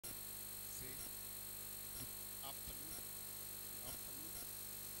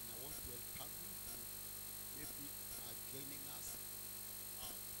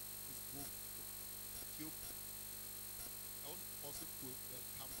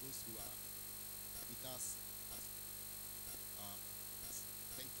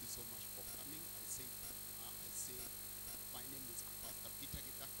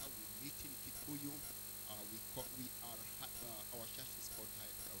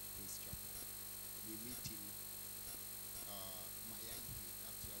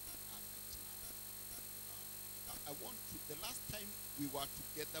the last time we were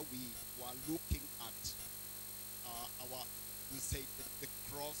together, we were looking at we said that the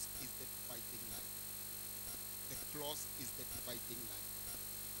cross is the dividing line. The cross is the dividing line.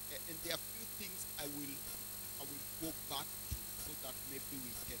 And there are few things I will go back to so that maybe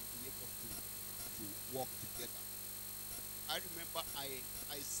we can be able to walk together. I remember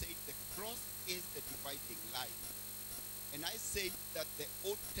I said the cross is the dividing line. And I said that the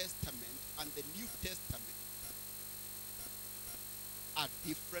Old Testament and the New Testament are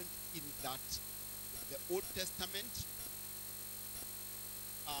different in that the Old Testament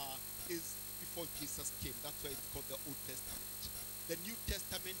is before Jesus came. That's why it's called the Old Testament. The New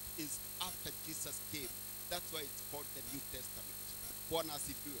Testament is after Jesus came. That's why it's called the New Testament.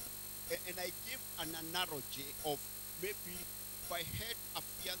 And I gave an analogy of maybe if I had a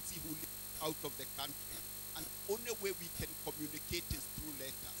fiancé who lived out of the country, and the only way we can communicate is through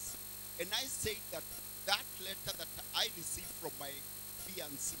letters. And I say that letter that I received from my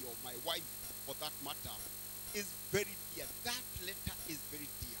fiancé or my wife, for that matter, is very dear. That letter is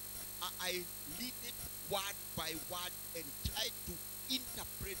very dear. I read it word by word and try to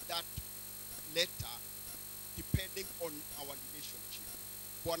interpret that letter depending on our relationship.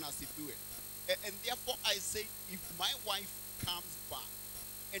 And therefore I say, if my wife comes back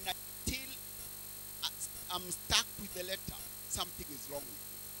and I'm stuck with the letter, something is wrong with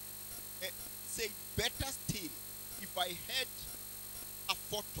me. Say, better still, if I had a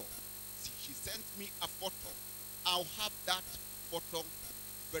photo, she sends me a photo, I'll have that photo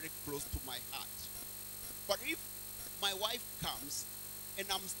very close to my heart. But if my wife comes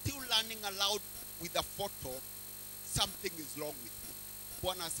and I'm still learning aloud with a photo, something is wrong with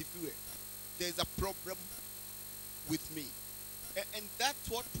me. There's a problem with me. And that's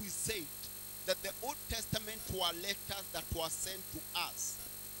what we said, that the Old Testament were letters that were sent to us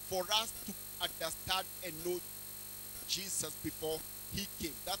for us to understand and know Jesus before he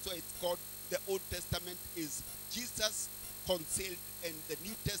came. That's why it's called the Old Testament is Jesus concealed and the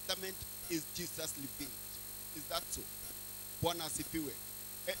New Testament is Jesus revealed. Is that so?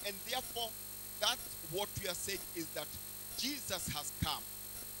 And therefore, that's what we are saying is that Jesus has come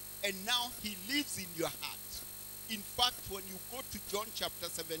and now he lives in your heart. In fact, when you go to John chapter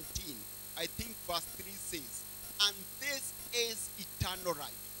 17, I think verse 3 says, and this is eternal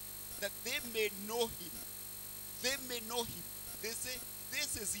life, that they may know him. They may know him. They say,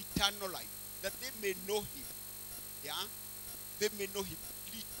 this is eternal life, that they may know him. Yeah? They may know him.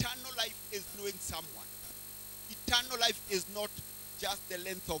 Eternal life is knowing someone. Eternal life is not just the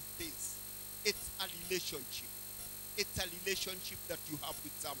length of days. It's a relationship. It's a relationship that you have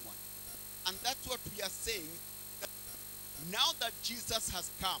with someone. And that's what we are saying. That now that Jesus has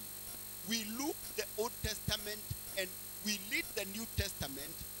come, we look the Old Testament and we read the New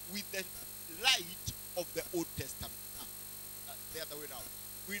Testament with the light of the Old Testament. The other way around.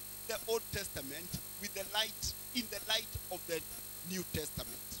 With the Old Testament with the light, in the light of the New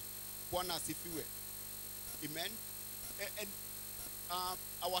Testament. Amen. And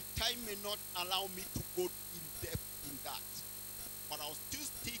our time may not allow me to go in depth in that, but I'll still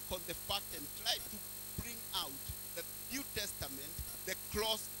stick on the fact and try to bring out that the New Testament, the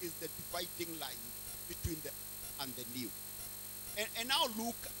cross is the dividing line between the and the new. And now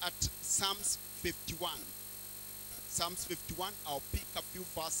look at Psalms 51. Psalms 51, I'll pick a few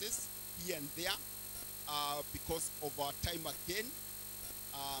verses here and there because of our time again.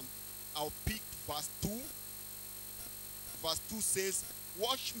 I'll pick verse 2. Verse 2 says,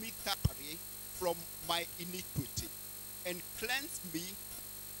 wash me thoroughly from my iniquity and cleanse me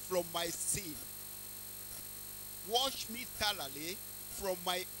from my sin. Wash me thoroughly from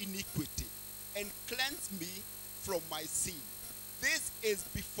my iniquity and cleanse me from my sin. This is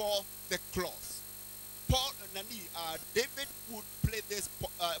before the cross. David would play this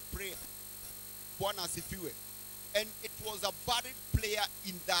prayer, and it was a varied prayer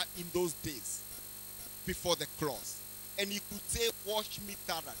in those days before the cross. And he could say, wash me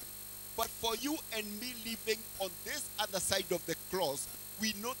thoroughly. But for you and me living on this other side of the cross,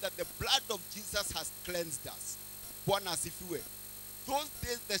 we know that the blood of Jesus has cleansed us. Those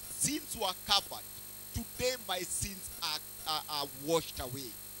days the sins were covered. Today my sins are washed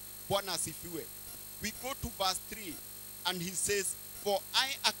away. We go to verse 3 and he says, for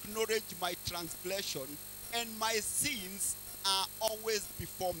I acknowledge my transgression and my sins are always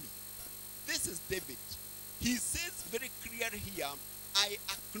before me. This is David. He says very clear here, I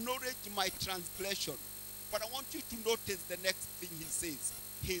acknowledge my transgression. But I want you to notice the next thing he says.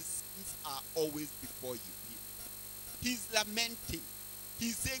 His sins are always before you. He's lamenting.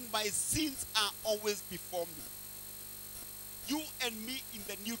 He's saying, my sins are always before me. You and me in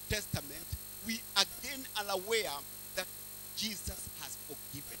the New Testament, we again are aware that Jesus has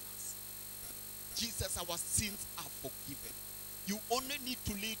forgiven us. Jesus, our sins are forgiven. You only need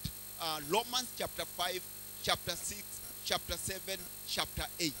to read Romans chapter 5, chapter 6, chapter 7, chapter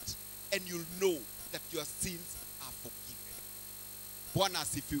 8, and you'll know that your sins are forgiven. Bwana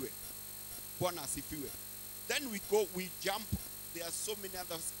asifiwe. Bwana asifiwe. Then we jump. There are so many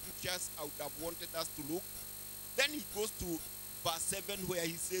other scriptures I would have wanted us to look. Then he goes to verse 7 where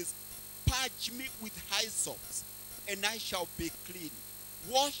he says, purge me with hyssop, and I shall be clean.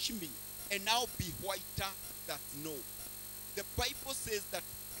 Wash me, and I'll be whiter than snow. The Bible says that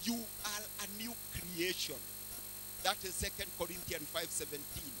you are a new creation. That is 2 Corinthians 5:17.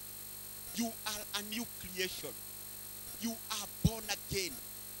 You are a new creation. You are born again.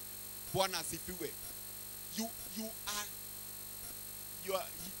 Bwana asifiwe. You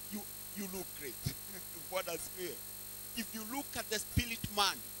look great. Bwana asifiwe. If you look at the spirit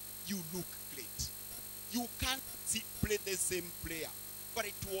man, you look great. You can't play the same player, but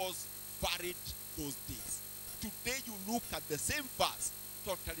it was varied those days. Today you look at the same verse,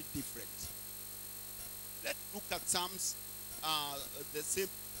 totally different. Let's look at Psalms, the same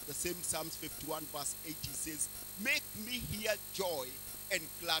Psalms 51 verse 8. He says, make me hear joy and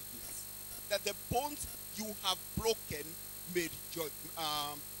gladness, that the bones you have broken may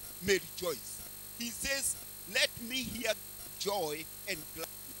rejoice. He says, let me hear joy and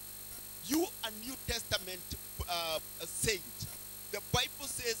gladness. You a New Testament saint. The Bible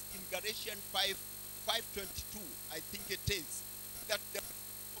says in Galatians 5:22, I think it is, that the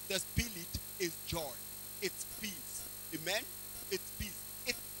fruit of the Spirit is joy. It's peace. Amen? It's peace.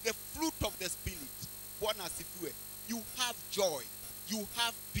 It's the fruit of the Spirit. Bwana asifiwe. You have joy. You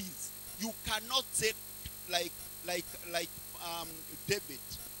have peace. You cannot say like David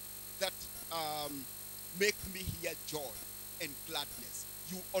that make me hear joy and gladness.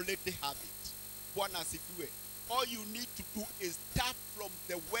 You already have it. Bwana asifiwe. All you need to do is tap from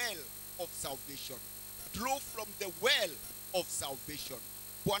the well of salvation. Draw from the well of salvation.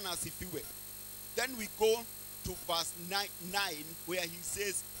 Bwana asifiwe. Then we go to verse 9 where he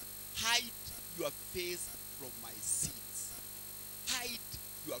says, hide your face from my sins. Hide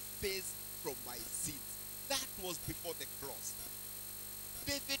your face from my sins. That was before the cross.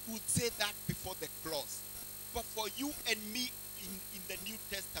 David would say that before the cross. But for you and me in the New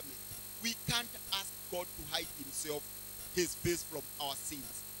Testament, we can't ask God to hide himself, his face from our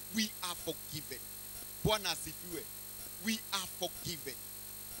sins. We are forgiven. Bwana asifiwe. We are forgiven.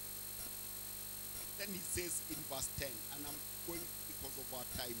 Then he says in verse 10, and I'm going because of our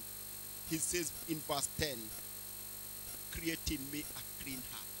time. He says in verse 10, create in me a clean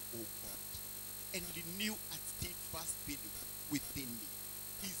heart, O God, and renew a steadfast spirit within me.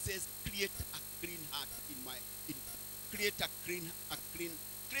 He says, create me a clean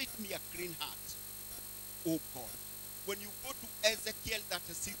heart, O God. When you go to Ezekiel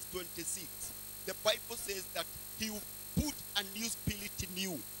 36:26, the Bible says that he will put a new spirit in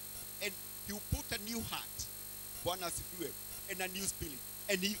you, and he will put a new heart, Bwana asifiwe, and a new spirit,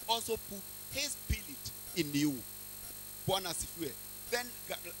 and he also put his spirit in you, Bwana asifiwe. Then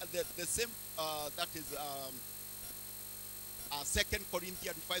the same that is 2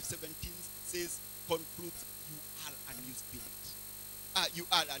 Corinthians 5:17 says, concludes, you are a new spirit. You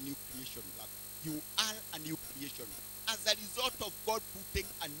are a new creation, rather. You are a new creation. As a result of God putting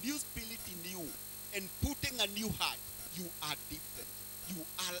a new spirit in you and putting a new heart, you are different. You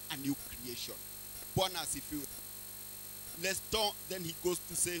are a new creation. Bwana asifiwe. Then he goes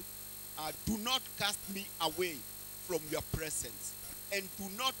to say, do not cast me away from your presence, and do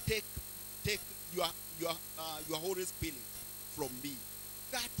not take your Holy Spirit from me.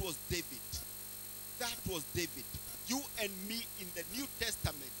 That was David. That was David. You and me in the New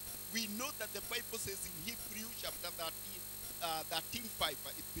Testament, we know that the Bible says in Hebrews chapter 13:5, I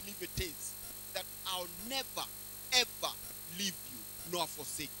believe it is, that I'll never, ever leave you nor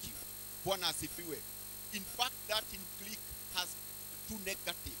forsake you. Bwana asifiwe. In fact, that in Greek has two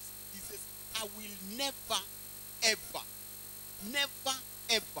negatives. He says, I will never, ever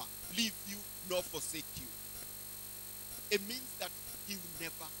leave you nor forsake you. It means that he will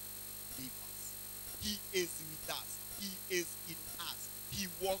never leave us. He is with us. He is in us. He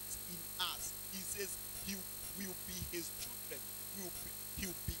walks in us. He says he will be his children. He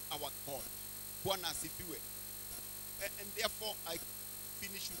will be our God. Bwana asifiwe. And therefore, I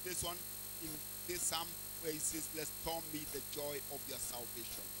finish with this one in this psalm where he says, restore me the joy of your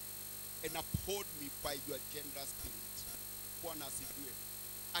salvation and uphold me by your generous spirit. Bwana asifiwe.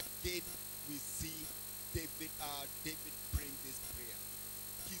 Again, we see David praying this prayer.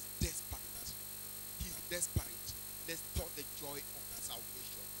 He's desperate. He's desperate. Restore the joy of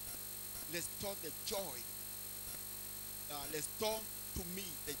salvation. Restore the joy restore to me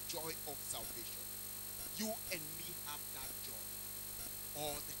the joy of salvation. You and me have that joy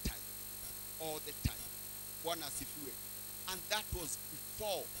all the time. All the time. One as if you were. And that was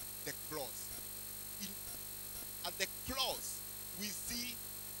before the cross. At the cross, we see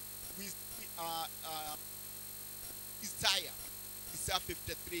Isaiah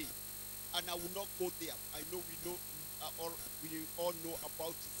 53. And I will not go there. I know we all know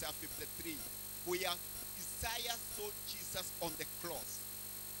about Isaiah 53, where Isaiah saw Jesus on the cross.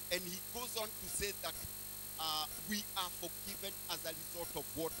 And he goes on to say that we are forgiven as a result of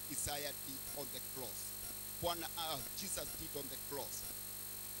what Isaiah did on the cross. Jesus did on the cross.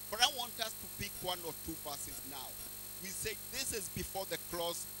 But I want us to pick one or two verses now. We say this is before the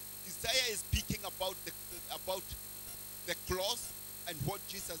cross. Isaiah is speaking about the cross and what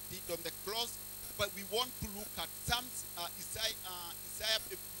Jesus did on the cross. But we want to look at Isaiah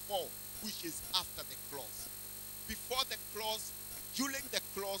 54, which is after the cross. Before the cross, during the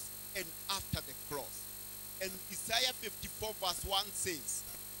cross, and after the cross. And Isaiah 54 verse 1 says,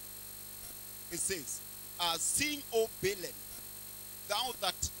 it says, sing, O Belen, thou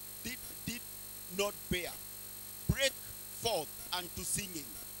that did not bear, break forth unto singing,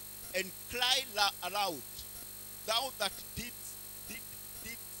 and cry aloud, thou that did,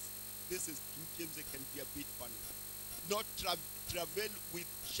 this is King James, it can be a bit funny, not travel with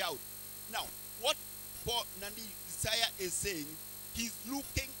shout. Now, what Isaiah is saying, he's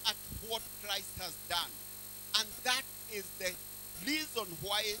looking at what Christ has done. And that is the reason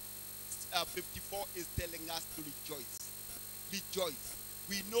why 54 is telling us to rejoice. Rejoice.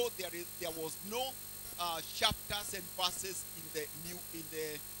 We know there was no chapters and verses in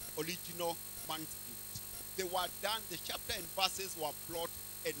the original manuscript. They were done, the chapter and verses were brought,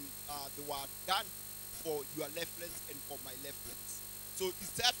 and they were done for your reference and for my reference. So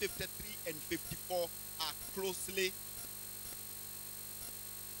Isaiah 53 and 54 are closely.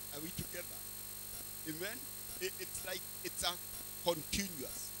 Are we together? Amen? It's like it's a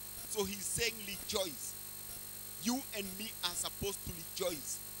continuous. So he's saying rejoice. You and me are supposed to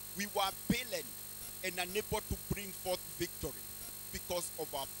rejoice. We were barren and unable to bring forth victory because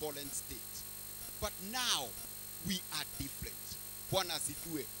of our fallen state. But now we are different. One as if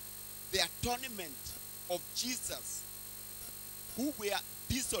we were. The atonement of Jesus, who were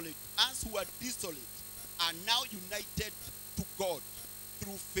desolate, us who are desolate, are now united to God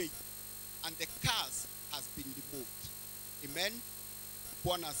through faith, and the curse has been removed. Amen?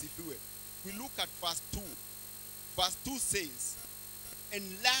 One as if you were. We look at verse 2. Verse 2 says,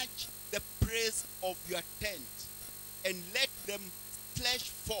 enlarge the praise of your tent, and let them stretch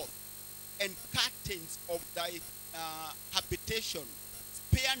forth, and curtains of thy habitation.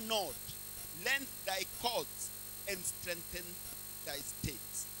 Spare not, lengthen thy cords, and strengthen thy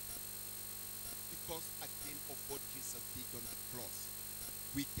stakes. Because again of what Jesus did on the cross,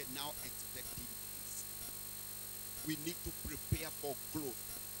 we can now expect increase. We need to prepare for growth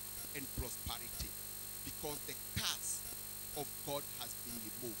and prosperity, because the curse of God has been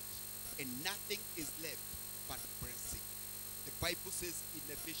removed, and nothing is left but blessing. The Bible says in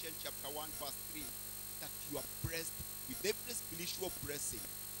Ephesians chapter 1 verse 3 that you are blessed with every spiritual blessing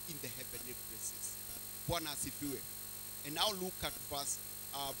in the heavenly places. One as if you were. And now look at verse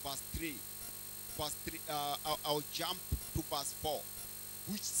 3. Verse 3. I'll jump to verse 4,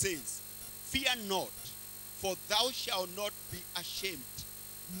 which says, fear not, for thou shalt not be ashamed,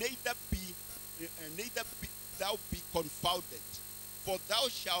 neither be thou be confounded, for thou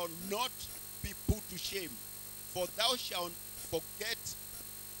shalt not be put to shame, for thou shalt forget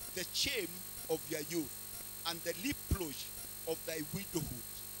the shame of your youth, and the reproach of thy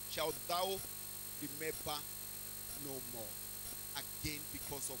widowhood shalt thou remember no more. Again,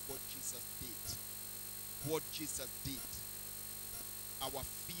 because of what Jesus did. What Jesus did. Our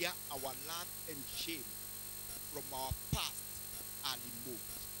fear, our wrath, and shame from our past are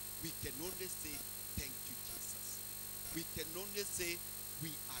removed. We can only say, thank you, Jesus. We can only say, we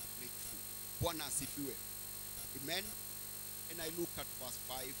are grateful. One as if you were. Amen? And I look at verse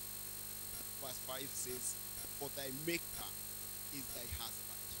 5. Verse 5 says, for thy maker is thy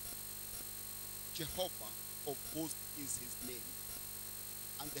husband. Jehovah of hosts is his name.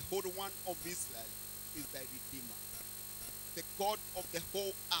 And the Holy One of Israel is thy Redeemer. The God of the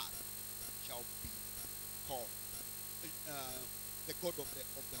whole earth shall be called the God of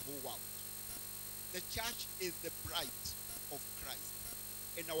the whole world. The church is the bride of Christ,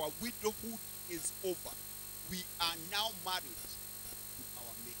 and our widowhood is over. We are now married to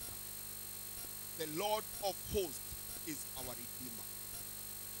our Maker. The Lord of hosts is our Redeemer.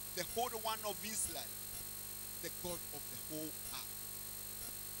 The Holy One of Israel, the God of the whole earth.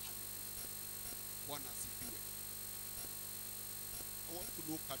 Hallelujah. One as if you were. I want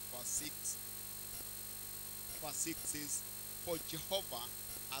to look at verse 6. Verse 6 says, for Jehovah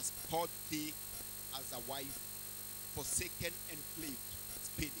has called thee as a wife, forsaken and cleaved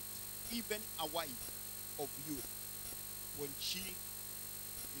spirit, even a wife of youth, when she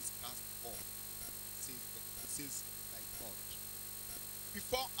is cast off, says thy God.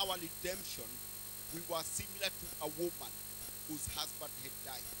 Before our redemption, we were similar to a woman whose husband had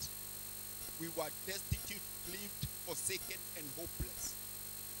died. We were destitute, cleaved, forsaken, and hopeless.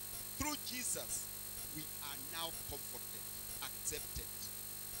 Through Jesus, we are now comforted, accepted.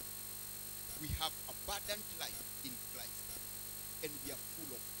 We have abundant life in Christ, and we are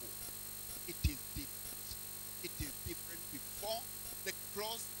full of hope. It is different. It is different before the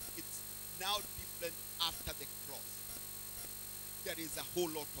cross. It's now different after the cross. There is a whole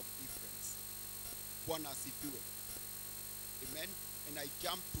lot of difference. One as if you will. Amen. And I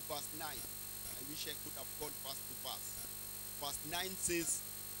jump to verse 9. I wish I could have gone verse to verse. Verse 9 says,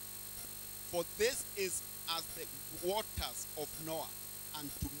 for this is as the waters of Noah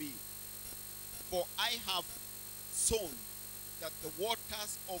unto me. For I have sown that the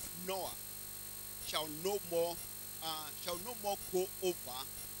waters of Noah shall no more go over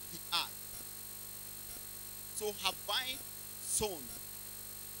the earth. So have I sown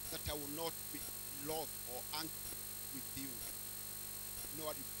that I will not be lost or angry with you, nor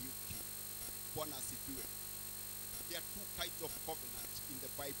rebuke you. One as if you will. There are two kinds of covenant in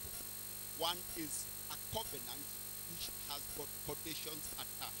the Bible. One is a covenant which has got conditions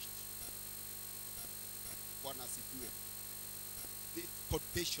attached. One as if you will. It's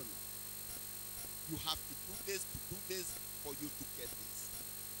conditional. You have to do this for you to get this.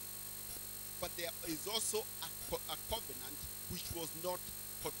 But there is also a covenant which was not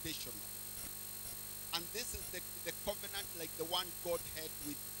conditional. And this is the covenant like the one God had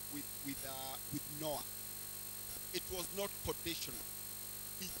with Noah. It was not conditional.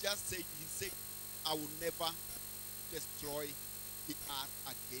 He said, I will never destroy the earth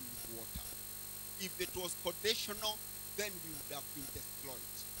again with water. If it was conditional, then we would have been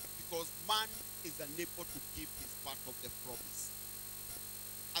destroyed. Because man is unable to keep his part of the promise.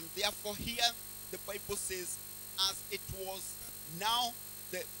 And therefore here, the Bible says, as it was now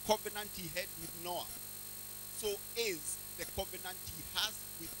the covenant he had with Noah, so is the covenant he has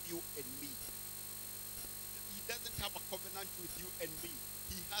with you and me. He doesn't have a covenant with you and me.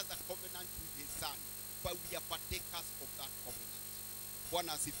 He has a covenant with his son. But we are partakers of that covenant. One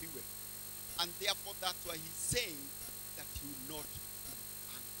as if he will. And therefore that's why he's saying that he will not be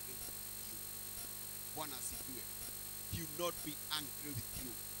angry with you. One as if he will. He will not be angry with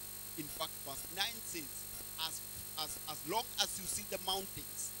you. In fact, verse 9 says, as long as you see the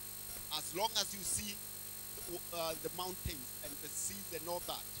mountains, as long as you see the mountains and the seas and all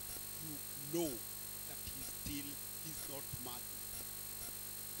that, you know that he's not mad.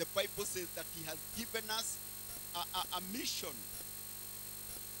 The Bible says that he has given us a mission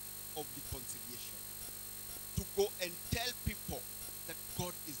of reconciliation. To go and tell people that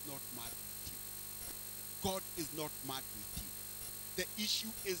God is not mad with you. God is not mad with you. The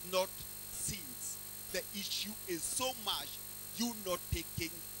issue is not sins. The issue is so much you not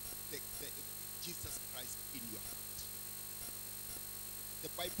taking the Jesus Christ in your heart. The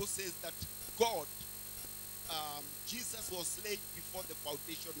Bible says that God, Jesus was slain before the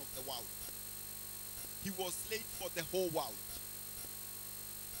foundation of the world. He was slain for the whole world.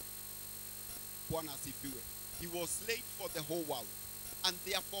 One as if you will. He was slain for the whole world. And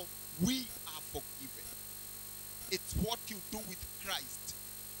therefore, we are forgiven. It's what you do with Christ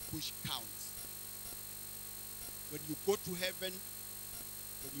which counts. When you go to heaven,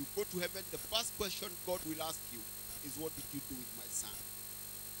 the first question God will ask you is, what did you do with my son?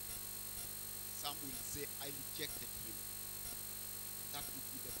 Some will say, I rejected him. That will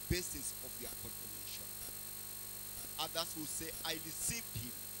be the basis of your condemnation. Others will say, I received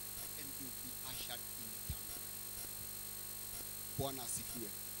him, and you'll be ushered in eternal life. Bwana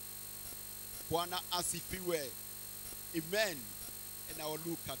asifiwe. Bwana asifiwe. Amen. And I will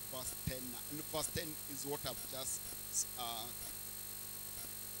look at verse 10. And verse 10 is what I've just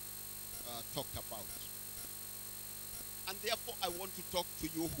talked about. And therefore, I want to talk to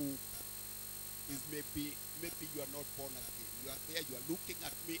you who is maybe you are not born again. You are there, you are looking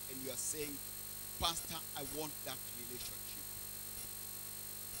at me, and you are saying, Pastor, I want that relationship.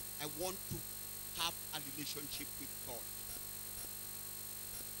 I want to have a relationship with God.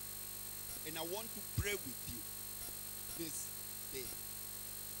 And I want to pray with you this day.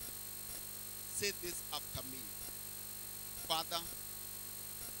 Say this after me. Father,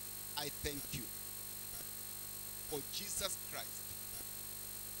 I thank you for Jesus Christ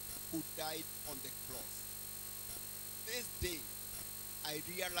who died on the cross. This day, I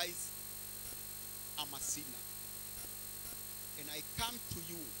realize I'm a sinner. And I come to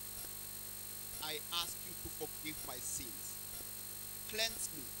you. I ask you to forgive my sins. Cleanse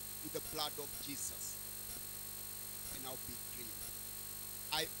me with the blood of Jesus, and I'll be clean.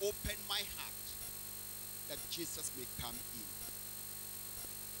 I open my heart that Jesus may come in.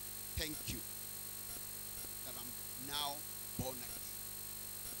 Thank you that I'm now born again.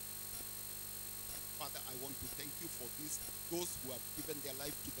 Father, I want to thank you for those who have given their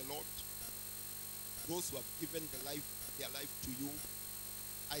life to the Lord, those who have given their life to you.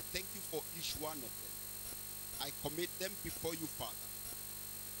 I thank you for each one of them. I commit them before you, Father.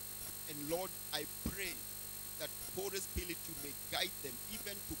 And Lord, I pray that Holy Spirit, you may guide them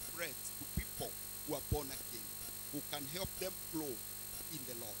even to friends, to people who are born again, who can help them grow in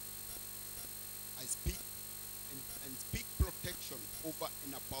the Lord. I speak and speak protection over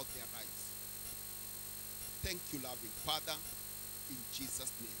and about their lives. Thank you, loving Father, in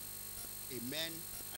Jesus' name. Amen.